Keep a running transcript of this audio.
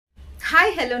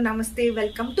Hi hello నమస్తే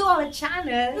welcome to our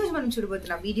channel. రోజు మనం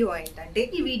చూడబోతున్న వీడియో ఏంటంటే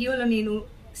ఈ వీడియోలో నేను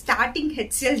స్టార్టింగ్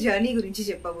HCL జర్నీ గురించి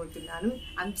చెప్పబోతున్నాను.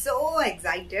 I'm so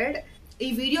excited. ఈ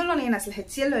వీడియోలో నేను అసలు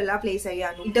HCL లో ఎలా ప్లేస్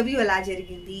అయ్యాను, ఇంటర్వ్యూ ఎలా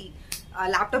జరిగింది,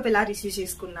 ల్యాప్టాప్ ఎలా రిసీవ్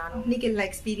చేసుకున్నాను, నీకు వెళ్ళిన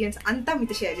ఎక్స్పీరియన్స్ అంతా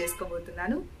మీతో షేర్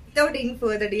చేసుకోబోతున్నాను. Without any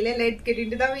further delay let's get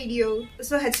into the video.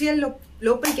 So HCL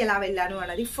లోపలికి ఎలా వెళ్ళాను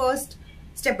అన్నది ఫస్ట్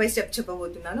స్టెప్ బై స్టెప్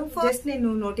చెప్పబోతున్నాను. ఫస్ట్ నేను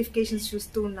నోటిఫికేషన్స్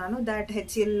చూస్తూ ఉన్నాను దట్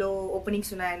HCL లో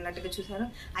ఓపెనింగ్స్ ఉన్నాయన్నట్టుగా చూసాను.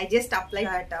 I just apply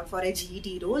that for a GET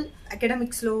role.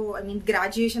 Academics లో ఐ మీన్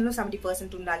గ్రాడ్యుయేషన్ లో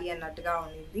 70% ఉండాలి అన్నట్టుగా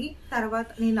ఉంది. తర్వాత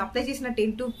నేను అప్లై చేసిన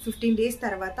 10 to 15 days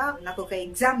తర్వాత నాకు ఒక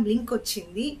ఎగ్జామ్ లింక్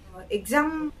వచ్చింది.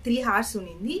 ఎగ్జామ్ 3 hours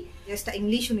ఉన్నింది. జస్ట్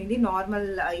ఇంగ్లీష్ ఉన్నింది, normal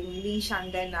English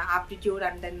and then aptitude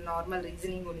and then normal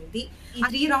reasoning ఉన్నింది. ఈ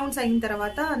 3 rounds అయిన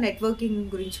తర్వాత నెట్వర్కింగ్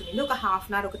గురించి ఉన్నింది. ఒక హాఫ్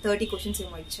అన్ అవర్, ఒక 30 questions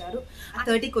ఏమో ఇచ్చారు. ఆ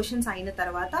 30 questions అయిన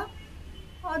తర్వాత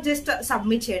జస్ట్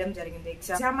సబ్మిట్ చేయడం జరిగింది.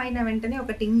 ఎగ్జామ్ అయిన వెంటనే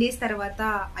ఒక 10 days తర్వాత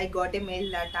I got a mail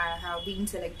that I have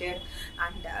been selected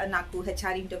and నాకు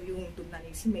HR ఇంటర్వ్యూ ఉంటుంది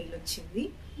అనేసి మెయిల్ వచ్చింది.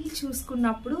 ఇది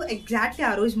చూసుకున్నప్పుడు ఎగ్జాక్ట్లీ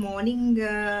ఆ రోజు మార్నింగ్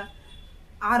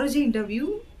ఆ రోజే ఇంటర్వ్యూ.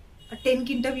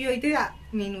 10కి ఇంటర్వ్యూ అయితే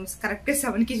నేను కరెక్ట్గా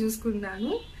 7కి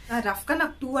చూసుకున్నాను. రఫ్గా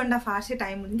నాకు 2.5 hours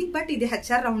టైం ఉంది. బట్ ఇది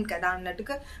HR రౌండ్ కదా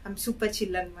అన్నట్టుగా ఐమ్ సూపర్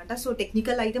చిల్ అనమాట. సో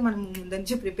టెక్నికల్ అయితే మనం ముందు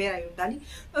నుంచి ప్రిపేర్ అయి ఉండాలి.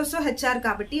 సో HR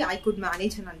కాబట్టి ఐ కుడ్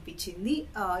మేనేజ్ అని అనిపించింది.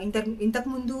 ఇంతకు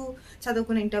ముందు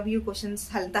చదువుకున్న ఇంటర్వ్యూ క్వశ్చన్స్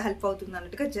హెల్ప్ అవుతుంది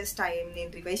అన్నట్టుగా జస్ట్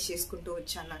నేను రివైజ్ చేసుకుంటూ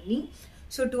వచ్చాను అన్ని.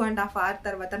 సో 2.5 hours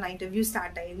తర్వాత నా ఇంటర్వ్యూ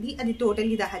స్టార్ట్ అయింది. అది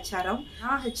టోటల్లీ ద HR రౌండ్.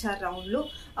 ఆ HR రౌండ్లో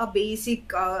బేసిక్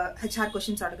HR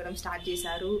క్వశ్చన్స్ అడగడం స్టార్ట్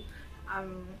చేశారు.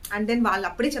 అండ్ దెన్ వాళ్ళు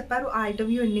అప్పుడే చెప్పారు, ఆ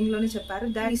ఇంటర్వ్యూ ఎండింగ్లోనే చెప్పారు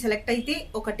దాన్ని సెలెక్ట్ అయితే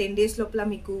ఒక 10 days లోపల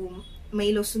మీకు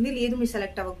మెయిల్ వస్తుంది, లేదు మీరు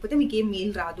సెలెక్ట్ అవ్వకపోతే మీకు ఏం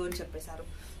మెయిల్ రాదు అని చెప్పేశారు.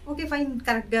 ఓకే ఫైన్,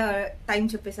 కరెక్ట్గా టైం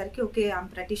చెప్పేసరికి okay I'm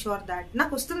pretty sure that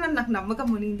నాకు వస్తుందని నాకు నమ్మకం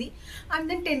ఉన్నింది. అండ్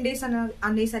దెన్ 10 days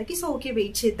అనేసరికి సో ఓకే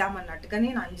వెయిట్ చేద్దాం అన్నట్టుగా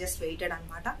నేను జస్ట్ వెయిటెడ్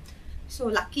అనమాట. సో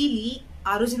లక్కీలీ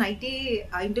ఆ రోజు నైటే,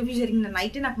 ఆ ఇంటర్వ్యూ జరిగిన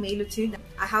నైటే నాకు మెయిల్ వచ్చింది,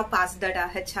 I have pass that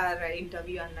HR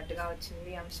interview అన్నట్టుగా వచ్చింది.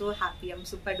 I'm so happy, I'm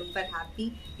super duper happy.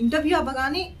 Interview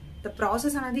అవ్వగానే ద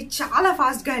ప్రాసెస్ అనేది చాలా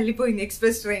ఫాస్ట్గా వెళ్ళిపోయింది,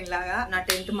 ఎక్స్ప్రెస్ ట్రైన్ లాగా. నా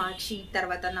 10th మార్క్ షీట్,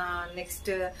 తర్వాత నా నెక్స్ట్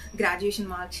గ్రాడ్యుయేషన్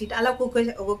మార్క్ షీట్, అలా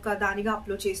ఒక్కొక్క దానిగా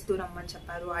అప్లోడ్ చేస్తూ రమ్మని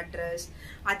చెప్పారు. అడ్రస్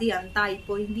అది అంతా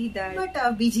అయిపోయింది. But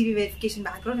BGV verification,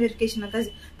 background verification అంతా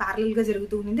ప్యారలల్గా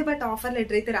జరుగుతూ ఉంది. బట్ ఆఫర్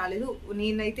లెటర్ అయితే రాలేదు.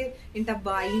 నేనైతే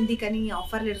ఏంటబ్బా అయింది కానీ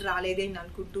ఆఫర్ లెటర్ రాలేదే అని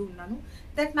అనుకుంటూ ఉన్నాను.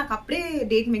 దట్ నాకు అప్పుడే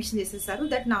డేట్ మెన్షన్ చేసేసారు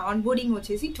దట్ నా ఆన్ బోర్డింగ్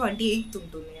వచ్చేసి 28th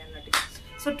ఉంటుంది అన్నట్టు.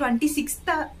 సో 26th,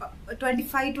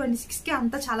 25, 26కి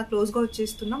అంతా చాలా క్లోజ్గా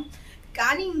వచ్చేస్తున్నాం.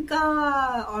 కానీ ఇంకా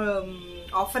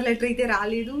ఆఫర్ లెటర్ అయితే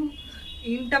రాలేదు.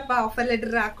 ఏంటప్ప ఆఫర్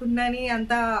లెటర్ రాకుండానే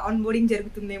అంతా ఆన్ బోర్డింగ్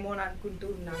జరుగుతుందేమో అని అనుకుంటూ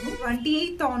ఉన్నాను.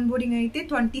 28th ఆన్ బోర్డింగ్ అయితే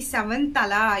 27th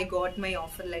అలా I got my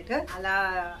offer letter. అలా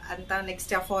అంతా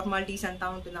నెక్స్ట్ ఫార్మాలిటీస్ అంతా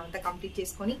ఉంటుంది, అంతా కంప్లీట్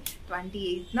చేసుకొని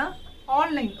 28th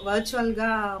ఆన్లైన్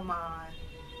వర్చువల్గా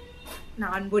నా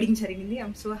ఆన్ బోర్డింగ్ జరిగింది.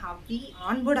 I'm so happy.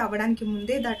 On board అవ్వడానికి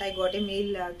ముందే that I got a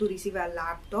mail to receive a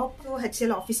laptop. So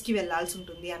HCL ఆఫీస్కి వెళ్ళాల్సి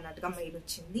ఉంటుంది అన్నట్టుగా మెయిల్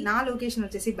వచ్చింది. నా లొకేషన్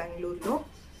వచ్చేసి బెంగళూరులో.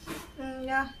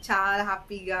 చాలా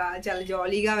హ్యాపీగా, చాలా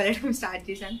జాలీగా వెళ్ళడం స్టార్ట్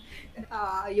చేశాను.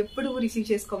 ఎప్పుడు రిసీవ్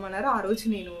చేసుకోమన్నారో ఆ రోజు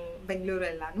నేను బెంగళూరు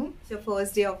వెళ్ళాను. So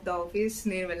first day of the office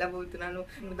నేను వెళ్ళబోతున్నాను.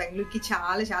 బెంగళూరుకి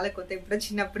చాలా చాలా కొత్త, ఎప్పుడో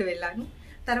చిన్నప్పుడు వెళ్ళాను.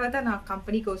 తర్వాత నా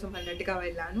కంపెనీ కోసం అన్నట్టుగా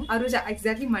వెళ్ళాను. ఆ రోజు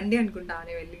ఎగ్జాక్ట్లీ మండే అనుకుంటా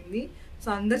అని వెళ్ళింది. సో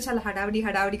అందరు చాలా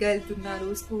హడావిడిగా వెళ్తున్నారు.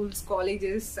 స్కూల్స్,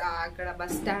 కాలేజెస్, అక్కడ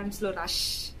బస్ స్టాండ్స్లో రష్,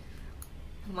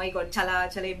 మై గాడ్ చాలా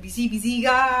చాలా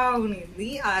బిజీగా ఉంది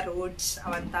ఆ రోడ్స్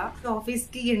అవంతా. సో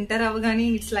ఆఫీస్కి ఎంటర్ అవ్వగానే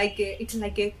it's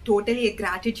like A totally A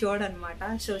gratitude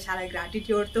అనమాట. సో చాలా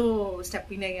గ్రాటిట్యూడ్తో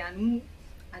స్టెప్ ఇన్ అయ్యాను.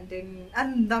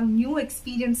 And the new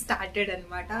experience started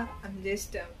అనమాట.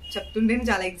 జస్ట్ చెప్తుంటేనే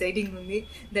చాలా ఎక్సైటింగ్ ఉంది.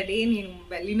 ద డే నేను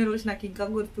వెళ్ళిన రోజు నాకు ఇంకా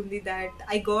గుర్తుంది that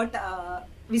I got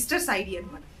visitors ID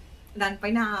అనమాట.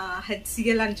 దానిపైన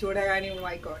HCL అని చూడగానే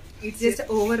మై గాడ్ ఇట్స్ జస్ట్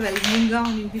ఓవర్వెల్మింగ్గా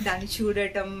ఉంది దాన్ని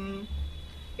చూడటం.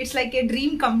 It's like A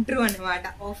dream come true అనమాట.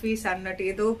 ఆఫీస్ అన్నట్టు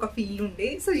ఏదో ఒక ఫీల్ ఉండే.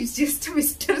 సో ఇట్స్ జస్ట్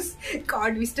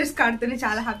విజిటర్స్ కార్డ్తోనే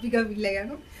చాలా హ్యాపీగా ఫీల్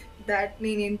అయ్యాను దట్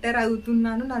నేను ఎంటర్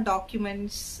అవుతున్నాను. నా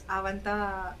డాక్యుమెంట్స్ అవంతా,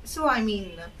 so I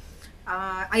mean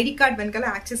ID card వెనకాల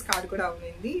యాక్సెస్ కార్డ్ కూడా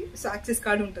ఉంది. సో యాక్సెస్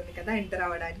కార్డ్ ఉంటుంది కదా ఎంటర్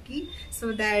అవ్వడానికి. సో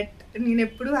దట్ నేను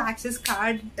ఎప్పుడు యాక్సెస్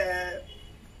కార్డ్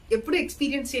ఎప్పుడు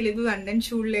ఎక్స్పీరియన్స్ చేయలేదు అండ్ దెన్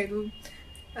చూడలేదు.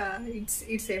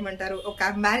 ఇట్స్ ఏమంటారు, ఒక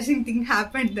embarrassing thing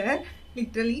happened there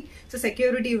literally. So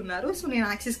security ఉన్నారు. సో నేను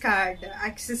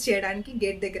యాక్సెస్ చేయడానికి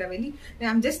గేట్ దగ్గర వెళ్ళి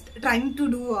I'm just trying to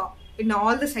do in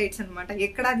all the sites అనమాట.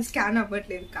 ఎక్కడ అది స్కాన్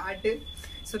అవ్వట్లేదు కార్డు.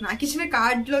 సో నాకు ఇచ్చిన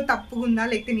కార్డులో తప్పుగా ఉందా,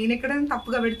 లేకపోతే నేను ఎక్కడైనా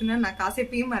తప్పుగా పెడుతున్నాను నాకు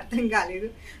కాసేపు ఏం అర్థం కాలేదు.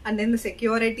 అండ్ దెన్ ద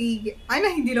సెక్యూరిటీ ఆయన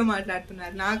హిందీలో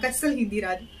మాట్లాడుతున్నారు, నాకు అస్సలు హిందీ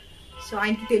రాదు. సో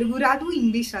ఆయనకి తెలుగు రాదు,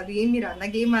 ఇంగ్లీష్ రాదు, ఏమీ రాదు,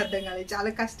 నాకేం అర్థం కాలేదు. చాలా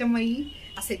కష్టం అయ్యి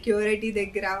ఆ సెక్యూరిటీ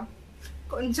దగ్గర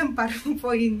కొంచెం పరువు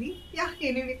పోయింది. యా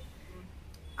ఎనీవే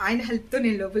ఆయన హెల్ప్తో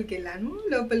నేను లోపలికి వెళ్ళాను.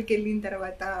 లోపలికి వెళ్ళిన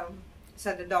తర్వాత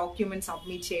సరే డాక్యుమెంట్స్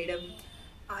సబ్మిట్ చేయడం,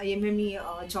 ఏమేమి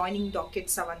జాయినింగ్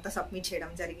డాక్యుమెంట్స్ అవంతా సబ్మిట్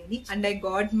చేయడం జరిగింది. And I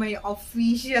got my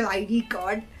official ID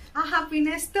card. ఆ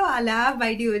హ్యాపీనెస్తో ఆ ల్యాబ్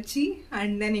ఐడి వచ్చి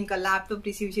అండ్ దెన్ ఇంకా ల్యాప్టాప్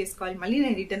రిసీవ్ చేసుకోవాలి, మళ్ళీ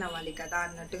నేను రిటర్న్ అవ్వాలి కదా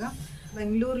అన్నట్టుగా.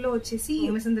 బెంగళూరులో వచ్చేసి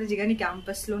హేమచంద్ర జిగాని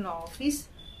క్యాంపస్లో నా ఆఫీస్.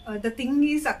 ద థింగ్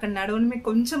ఈజ్ అక్కడ నడవడమే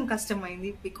కొంచెం కష్టమైంది,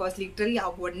 బికాస్ లిటరలీ ఆ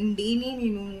 1 డేని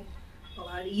నేను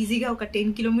ఈజీగా ఒక 10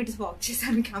 కిలోమీటర్స్ వాక్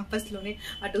చేశాను క్యాంపస్లోనే,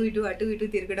 అటు ఇటు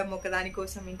తిరగడం ఒకదాని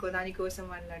కోసం ఇంకో దానికోసం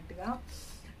అన్నట్టుగా.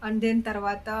 అండ్ దెన్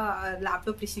తర్వాత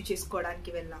ల్యాప్టాప్ రిసీవ్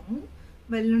చేసుకోవడానికి వెళ్ళాము.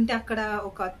 వెళ్ళుంటే అక్కడ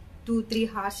ఒక 2-3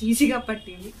 hours ఈజీగా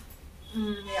పట్టింది.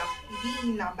 ఇది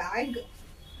నా bag.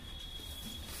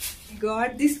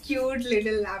 Got this cute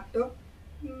little laptop.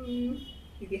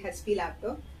 ఇది హెచ్పి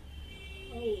ల్యాప్టాప్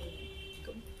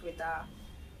విత్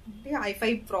అంటే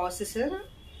i5 ప్రాసెసర్,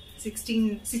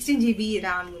 16 GB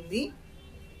ర్యామ్ ఉంది.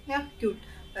 క్యూట్,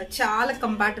 చాలా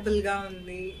కంపాటబుల్గా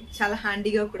ఉంది, చాలా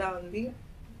హ్యాండీగా కూడా ఉంది.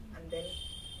 అండ్ దెన్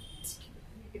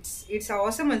ఇట్స్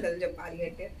అవసరం అసలు చెప్పాలి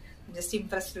అంటే, just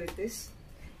impressed with this.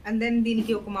 And then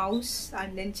దీనికి ఒక mouse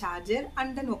and then charger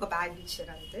and then ఒక బ్యాగ్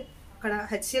ఇచ్చారు అంతే. అక్కడ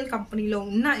హెచ్సిఎల్ కంపెనీలో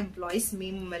ఉన్న ఎంప్లాయీస్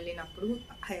మేము వెళ్ళినప్పుడు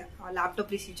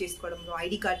ల్యాప్టాప్ రిసీవ్ చేసుకోవడంలో,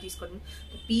 ఐడి కార్డ్ తీసుకోవడం,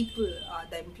 పీపుల్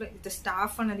ద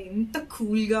స్టాఫ్ అన్నది ఎంత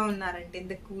కూల్గా ఉన్నారంటే,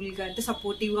 ఎంత కూల్గా, ఎంత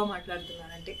సపోర్టివ్గా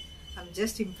మాట్లాడుతున్నారంటే ఐఎమ్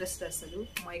జస్ట్ ఇంప్రెస్డ్. అసలు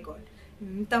మై గాడ్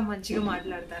ఎంత మంచిగా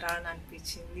మాట్లాడతారా అని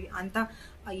అనిపించింది. అంత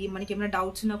మనకి ఏమైనా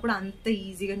డౌట్స్ ఉన్నా కూడా అంత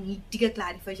ఈజీగా నీట్గా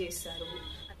క్లారిఫై చేస్తారు.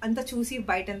 అంతా చూసి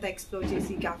బయటంతా ఎక్స్ప్లోర్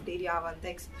చేసి, క్యాఫ్టేరియా అవంతా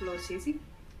ఎక్స్ప్లోర్ చేసి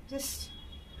just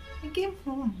I came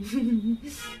home.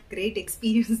 Great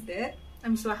experience there.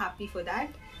 I'm so happy for that.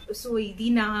 So ఇది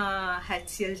నా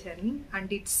HCL journey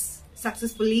and it's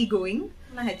successfully going.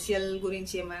 నా HCL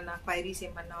గురించి ఏమైనా క్వైరీస్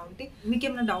ఏమన్నా ఉంటే, మీకు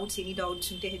ఏమైనా ఎనీ డౌట్స్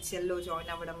ఉంటే HCLలో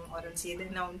జాయిన్ అవ్వడం ఆర్ఎల్స్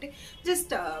ఏదైనా ఉంటే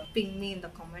just ping me in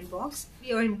the comment box.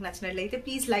 మీకు నచ్చినట్లయితే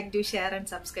please like, do, share and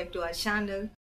subscribe to our channel.